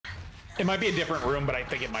It might be a different room, but I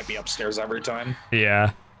think it might be upstairs every time.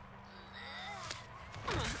 Yeah.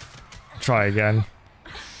 Try again.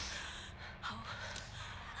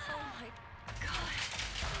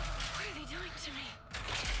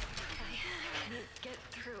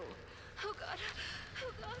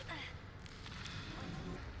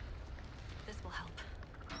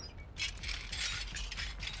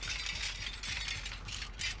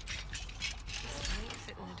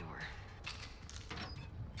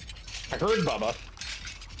 I heard Bubba.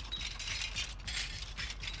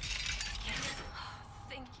 Yes.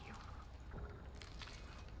 Thank you.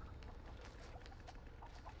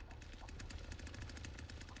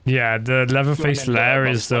 Yeah, the Leatherface lair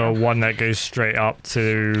is the one that goes straight up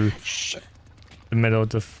to the middle of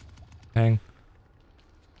the thing.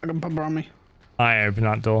 I got Bubba on me. I open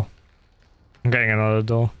that door. I'm getting another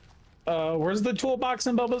door. Where's the toolbox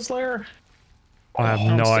in Bubba's lair? I have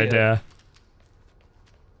no idea.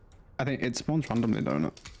 I think it spawns randomly, don't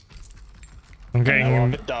it? I'm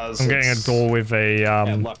getting it does, I'm getting a door with a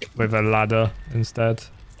with a ladder instead.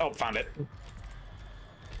 Oh, found it.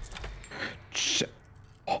 Shit.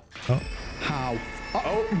 Oh. How?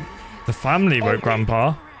 Oh. The family woke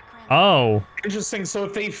Grandpa. Oh. Interesting. So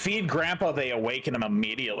if they feed Grandpa, they awaken him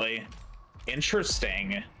immediately.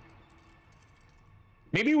 Interesting.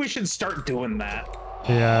 Maybe we should start doing that.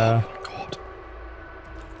 Yeah. Oh my God.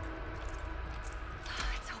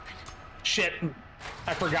 Shit.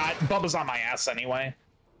 I forgot. Bubba's on my ass anyway.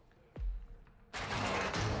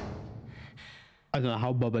 I don't know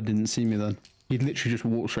how Bubba didn't see me then. He literally just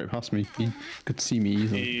walked straight past me. He could see me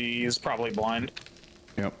easily. He's probably blind.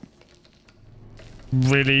 Yep.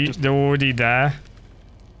 Really? They're already there?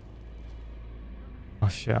 Oh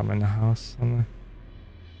shit, I'm in the house. Aren't I?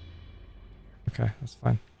 Okay, that's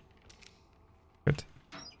fine. Good.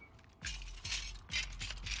 I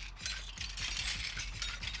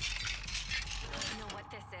know what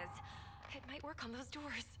this is. It might work on those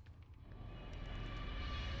doors.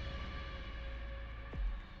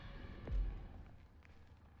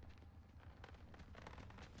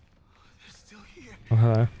 They're still here. Oh,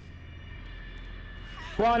 hello.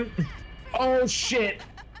 Run! Oh shit!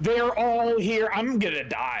 They're all here. I'm gonna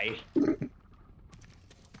die.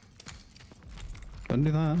 Don't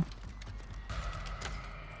do that.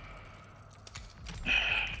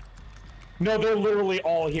 No, they're literally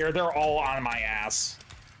all here. They're all on my ass.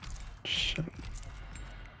 Shit.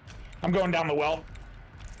 I'm going down the well.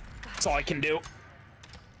 That's all I can do.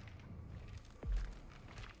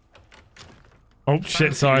 Oh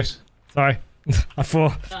shit, sorry. Sorry. I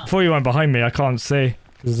thought you went behind me. I can't see.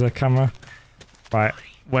 There's a camera. Right.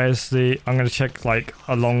 Where's the... I'm going to check, like,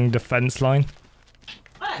 along the fence line.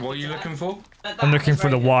 What are you looking for? I'm looking for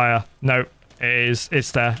the wire. No, it is.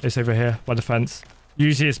 It's there. It's over here by the fence.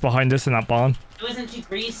 Usually it's behind us in that barn. It wasn't too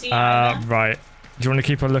greasy. Right. Do you want to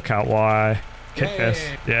keep a lookout while I kick this?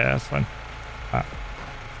 Yeah, that's fine.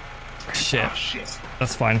 Shit. Oh, shit.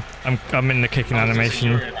 That's fine. I'm in the kicking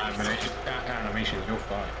animation. You're in animation. You're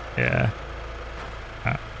fine. Yeah.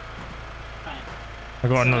 I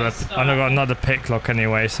got another pick lock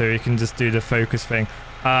anyway, so you can just do the focus thing.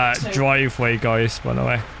 Driveway, guys, by the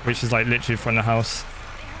way, which is like literally in front of the house.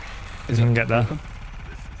 You can get there.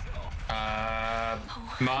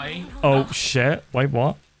 Marty? Oh shit! Wait,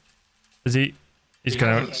 what? Is he? He's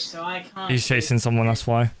gonna. He's chasing someone. That's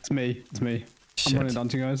why. It's me. It's me. Shit. I'm running down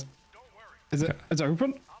to you guys. Is it? Is it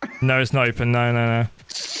open? No, it's not open. No.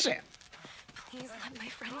 Shit. Please let my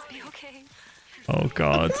friends be okay. Oh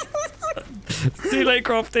god. See you later,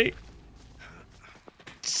 Crofty.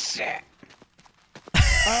 Shit.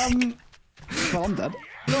 Well, I'm dead.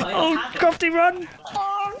 Oh, Crofty, run!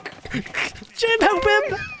 Jim, help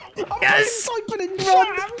him! Yes! Run!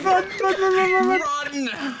 Run,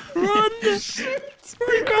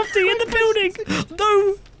 Crofty, in the building!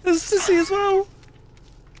 No! There's Sissy as well!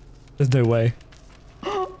 There's no way.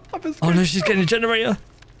 Oh no, she's getting a generator!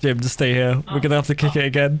 Jim, just stay here. We're gonna have to kick it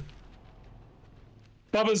again.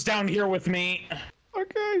 Bubba's down here with me.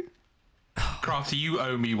 Okay. Crafty, you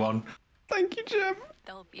owe me one. Thank you, Jim.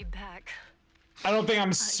 They'll be back. I don't think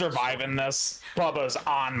I'm surviving this. Bubba's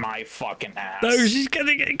on my fucking ass. No, she's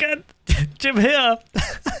getting it again! Jim, here!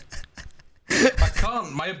 I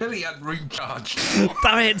can't. My ability had recharged.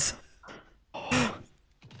 Damn it!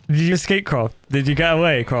 Did you escape, Croft? Did you get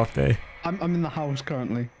away, Crofty? I'm in the house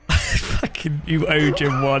currently. Fucking, you owe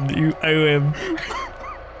Jim one. You owe him.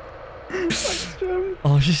 Thanks, Jim.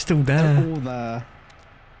 Oh, she's still there. They're all there.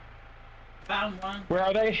 Found one. Where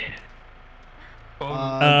are they?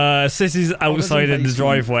 Sissy's outside in the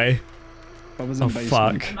driveway. I was in Oh,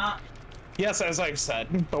 basement. Yes, as I've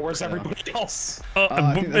said. But where's everybody else? Oh,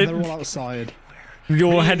 I think they're all outside.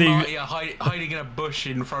 You're heading. Marty are hiding in a bush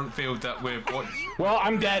in front field that we're what? Well,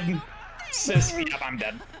 I'm dead. Sis, yep, I'm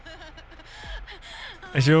dead.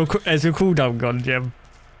 Is your cooldown gone, Jim?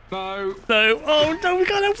 No. No. Oh no, we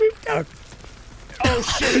can't help you. No. Oh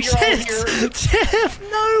shit, you're all here. Jim,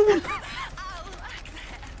 no.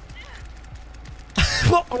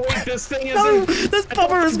 What? Oh wait, this thing is. No, there's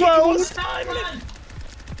Bubba as well.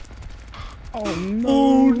 Oh no.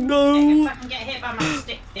 Oh no. If I can get hit by my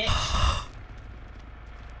stick, bitch.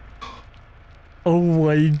 Oh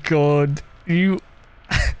my god. You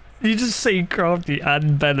just say Crafty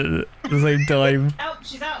and Bennett at the same time. Help,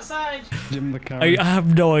 she's outside. Jim the carrot. I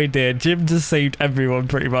have no idea. Jim just saved everyone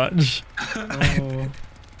pretty much. Oh.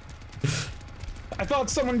 I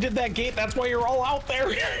thought someone did that gate. That's why you're all out there.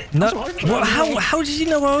 No. What, how did you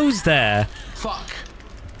know I was there? Fuck.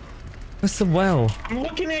 What's the well? I'm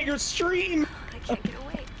looking at your stream. I can't get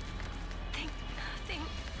away. Think.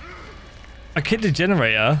 I kicked the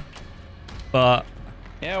generator, but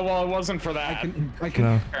Yeah, well, it wasn't for that. I can.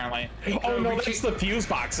 no. Apparently. Oh no, that's the fuse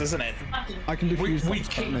box, isn't it? I can defuse We that,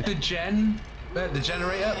 kicked can't I? the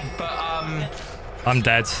generator, but I'm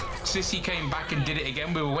dead. Sissy came back and did it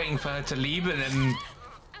again. We were waiting for her to leave, and then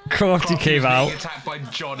Crafty Crafty came was out. being attacked by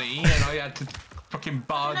Johnny, and I had to fucking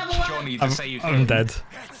barge Johnny to save him. I'm dead.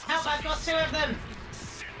 Help, I've got 2 of them.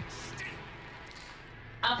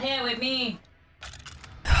 Up here with me.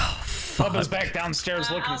 Bubba's back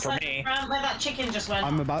downstairs looking for Outside me. Around where that chicken just went.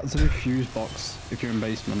 I'm about to defuse box if you're in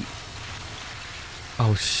basement.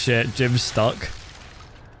 Oh shit, Jim's stuck.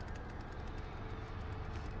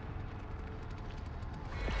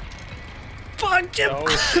 Fuck Jim! Oh,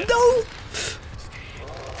 shit. No!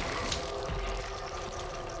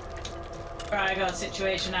 Right, I got a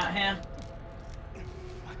situation out here.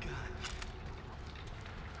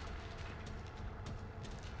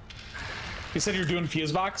 You said you're doing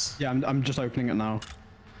fuse box? Yeah, I'm just opening it now.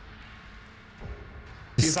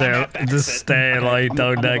 He's on that exit. Just stay like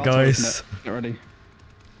down I'm there, about to open guys. it. Get ready.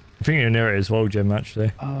 I think you're near it as well, Jim, actually.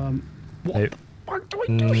 What Nope. the fuck do I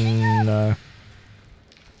do? No.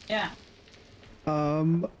 Yeah.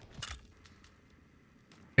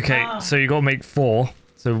 Okay, Ah. so you gotta make 4.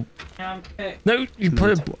 So Yeah, I'm cooked. no, you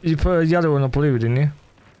put a yellow and a blue, didn't you?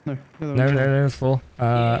 No, No, it's 4.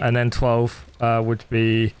 And then 12 would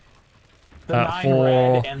be The 9 4.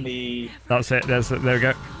 red and the. That's it. There we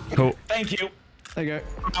go. Cool. Thank you. There you go.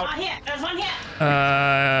 Ah, here, there's one here.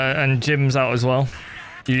 And Jim's out as well.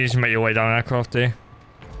 You need to make your way down aircraft, do you?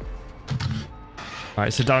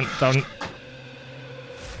 Alright, so down.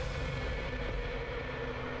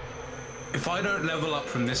 If I don't level up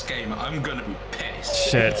from this game, I'm gonna be pissed.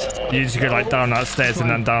 Shit. You need to go like down that stairs and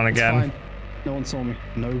then down It's again. fine. No one saw me.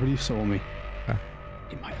 Nobody saw me. Okay.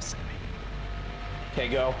 He might have seen me. Okay,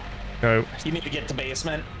 go. Go. You need to get to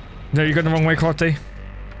basement. No, you're going the wrong way, Crafty.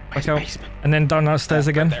 Back out. Basement. And then down that stairs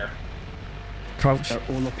Right again. there. Crouch. They're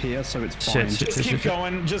all up here, so it's fine. Shit. Just keep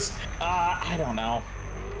going. Just, I don't know.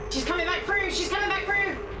 She's coming back through. She's coming back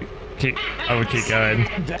through. I would keep going.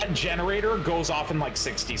 That generator goes off in like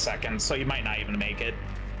 60 seconds, so you might not even make it.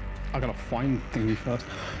 I gotta find thingy first.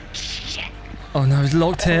 Oh no, it's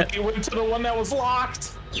locked here. You went to the one that was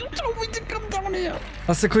locked. You told me to come down here.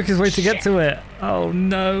 That's the quickest way to get to it. Oh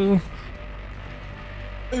no.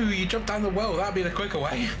 Ooh, you jumped down the well. That'd be the quicker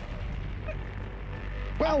way.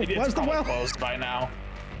 Well, It's where's the probably well? closed by now.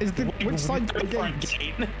 Is the which side's the front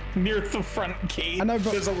gate? gate? Near the front gate. I know,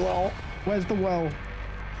 but there's a well. where's the well?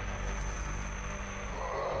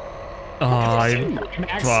 Oh,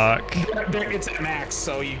 Max, fuck. It's at max,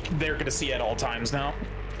 so they're gonna see it at all times now.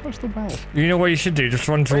 Where's the well? You know what you should do? Just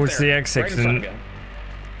run towards the there, exit right in front and of you.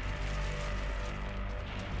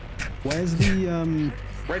 Where's the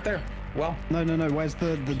Right there. Well, No. Where's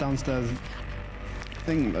the downstairs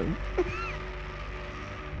thing though?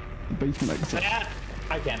 The basement exit. that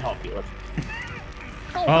I can't help you with.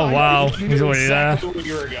 oh wow, You he's knew already there. exactly where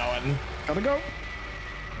you were going. Gotta go.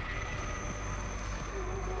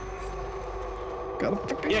 Gotta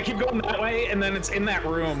fucking. Yeah, keep going that way, and then it's in that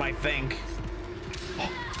room, I think.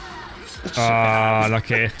 Ah,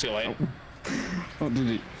 lucky. Too late. What did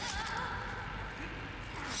he?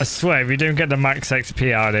 I swear, if you don't get the max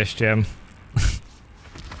XP out of this, Jim.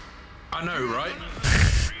 I know, right?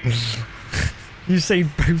 You say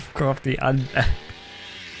both Crafty and...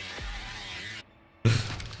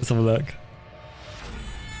 Let's have a look.